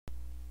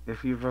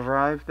If you've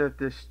arrived at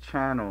this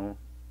channel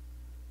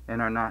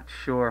and are not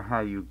sure how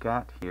you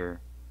got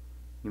here,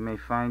 you may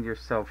find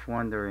yourself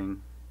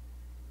wondering,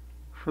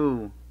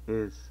 who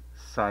is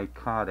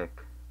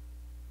Sycotic?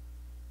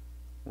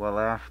 Well,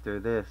 after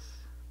this,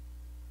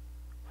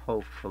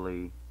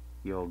 hopefully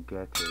you'll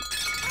get it.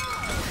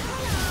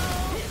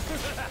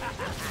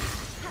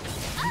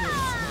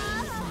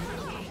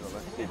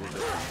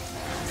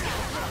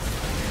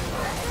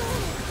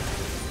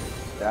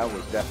 That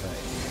was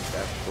definitely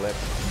that flip.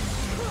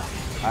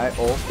 I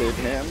ulted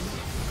him.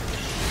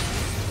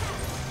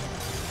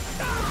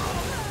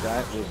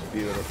 That was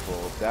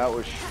beautiful. That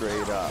was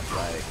straight up,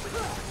 like,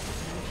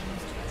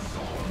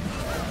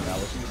 that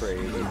was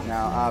crazy.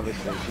 Now,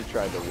 obviously, she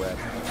tried to whip.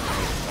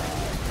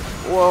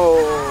 Whoa,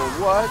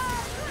 what?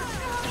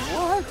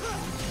 What?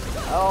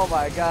 Oh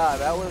my god,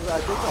 that was, I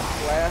think, a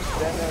flash,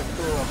 then a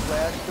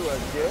flash to a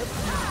dip.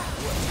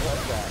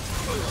 What's that?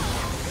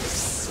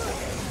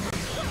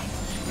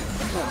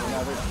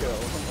 Another kill.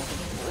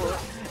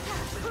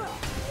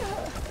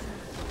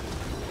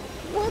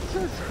 What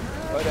just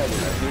happened? But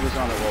anyway, he was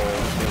on a roll.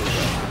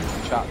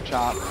 Chop,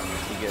 chop.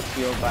 He gets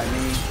healed by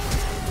me.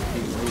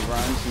 He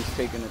runs. He's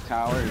taking the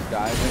tower. He's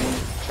diving.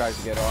 Tries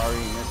to get Ari.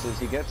 He misses.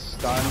 He gets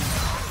stunned.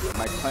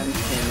 My cleanse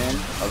came in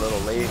a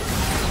little late.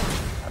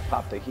 I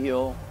popped a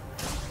heal.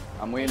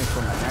 I'm waiting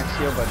for my next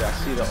heal, but I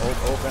see the ult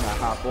open. I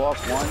hop off.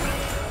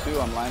 1, 2.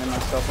 I'm lining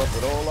myself up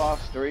with Olaf.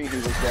 3. He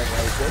was dead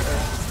right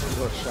there.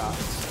 Little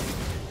shots.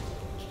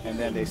 And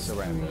then they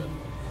surrender.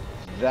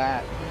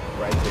 That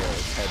right there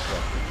is heads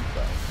up.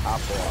 So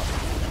hop off.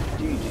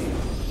 GG,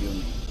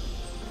 Yumi.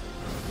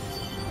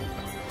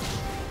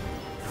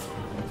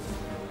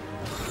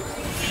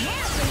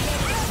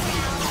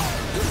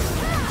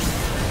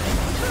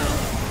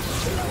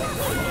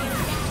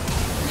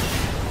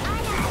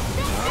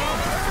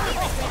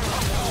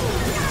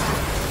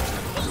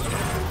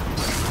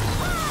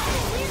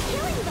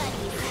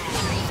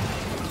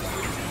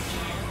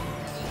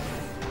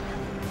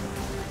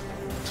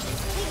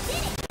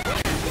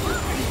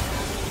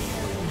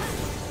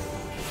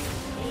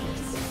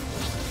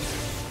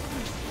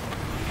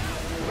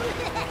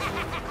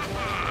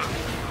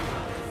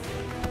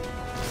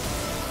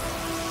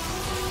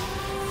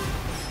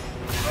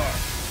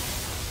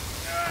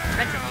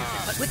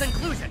 With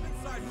inclusion.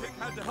 Sidekick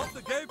had to help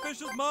the gay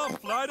fish's mom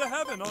fly to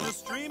heaven on a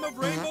stream of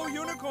rainbow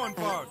unicorn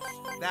farts.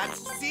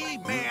 That's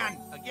C-Man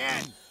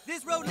again.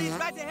 This road leads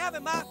right to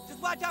heaven, Ma. Just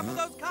watch out for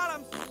those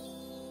columns.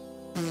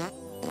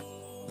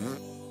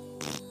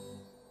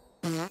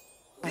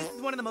 This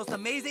is one of the most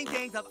amazing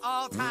things of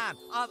all time.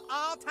 Of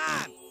all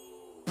time.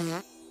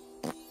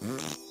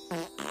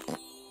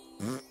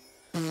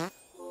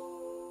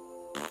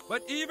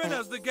 But even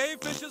as the gay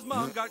fish's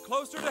mom got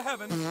closer to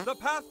heaven, the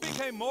path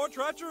became more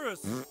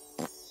treacherous.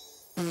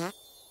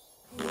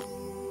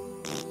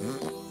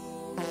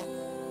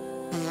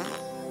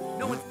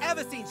 No one's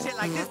ever seen shit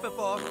like this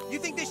before. You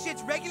think this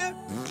shit's regular?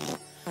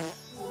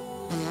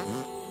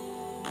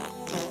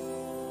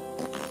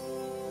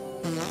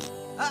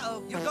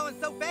 Uh-oh, you're going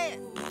so fast.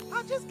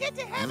 I'll just get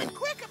to heaven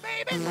quicker,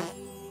 baby.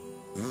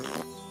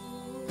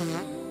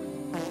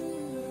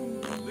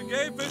 The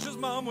gay fish's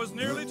mom was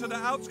nearly to the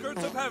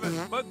outskirts of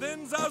heaven, but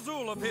then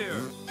Zazul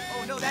appeared.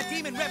 Oh no, that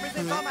demon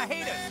represents all my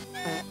haters.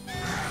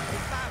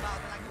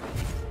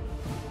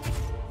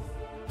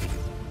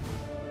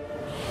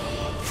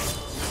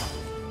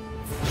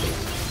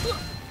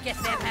 Guess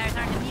vampires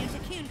aren't immune to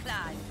coon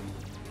claws.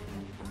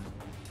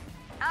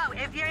 Oh,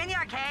 if you're in the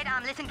arcade,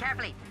 listen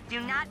carefully.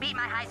 Do not beat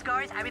my high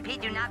scores. I repeat,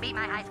 do not beat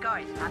my high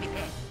scores. I'll be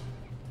pissed.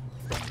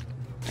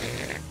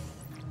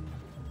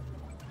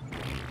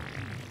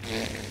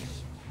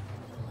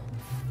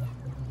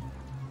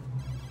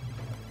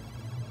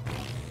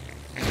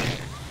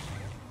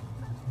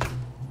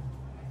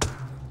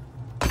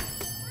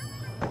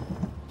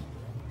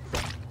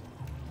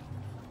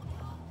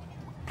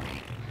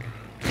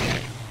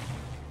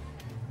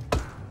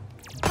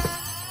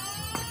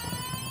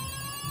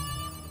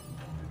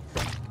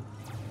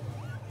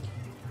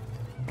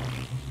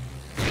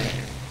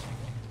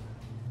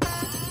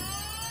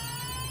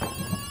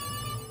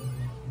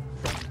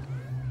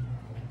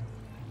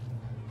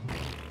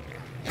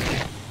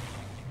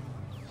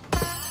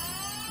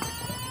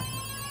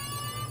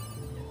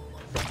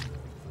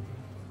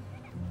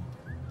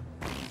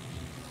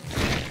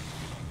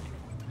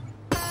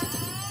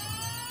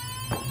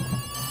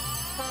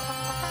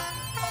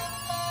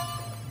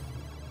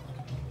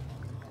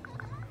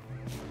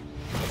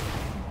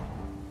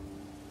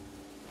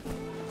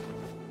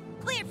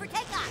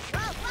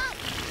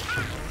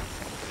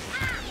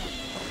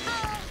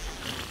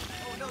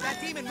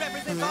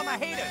 Represents all my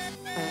haters.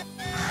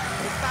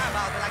 These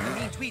fireballs are like the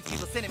mean tweets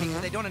people send me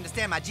because they don't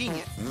understand my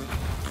genius.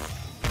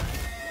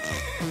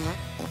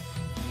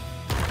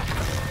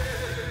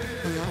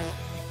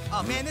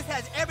 Oh man, this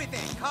has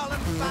everything.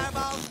 Columns,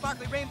 fireballs,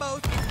 sparkly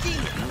rainbows. It's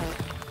genius.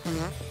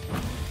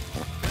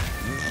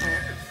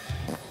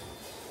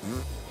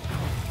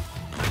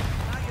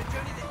 Now your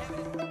journey to heaven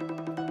is...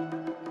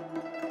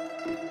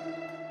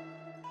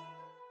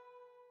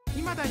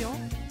 未だによ。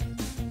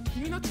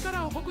君の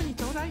力を僕に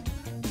ちょうだい。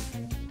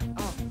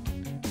あ、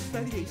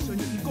二人で一緒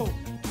に行こう。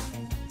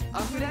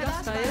溢れ出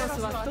したエロ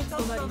スは一つ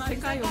となり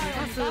世界を目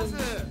指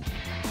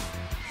す。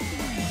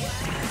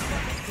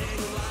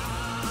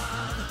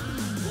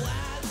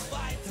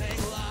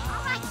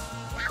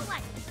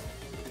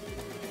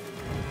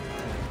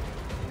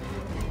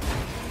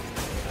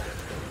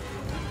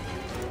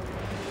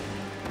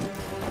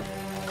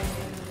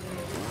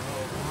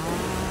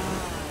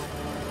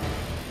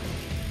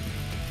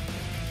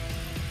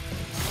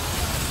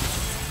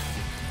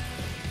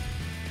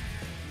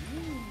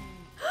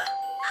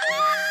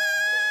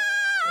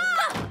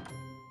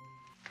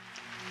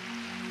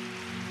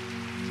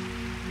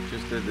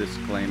Just a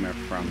disclaimer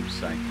from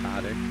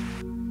Sycotic.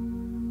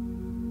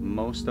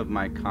 Most of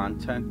my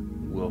content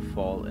will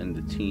fall in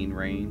the teen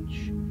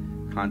range.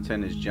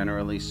 Content is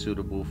generally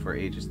suitable for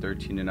ages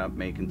 13 and up,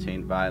 may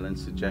contain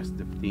violence,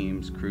 suggestive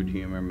themes, crude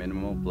humor,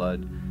 minimal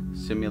blood,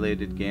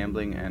 simulated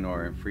gambling, and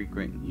or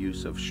infrequent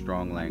use of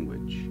strong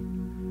language.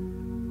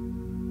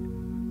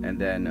 And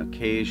then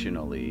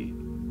occasionally,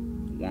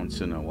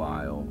 once in a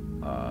while,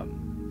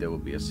 there will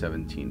be a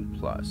 17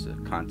 plus. The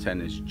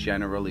content is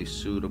generally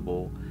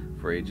suitable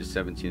for ages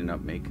 17 and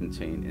up, may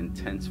contain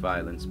intense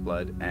violence,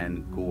 blood,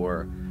 and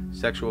gore,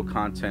 sexual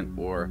content,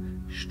 or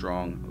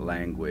strong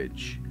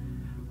language.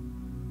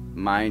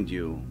 Mind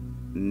you,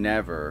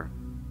 never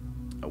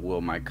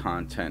will my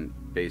content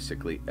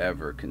basically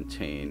ever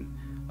contain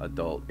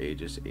adult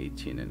ages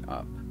 18 and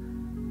up.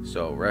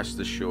 So rest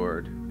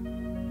assured,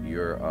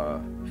 your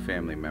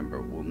family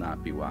member will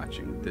not be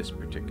watching this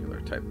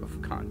particular type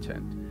of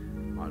content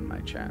on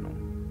my channel.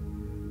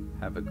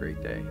 Have a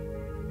great day.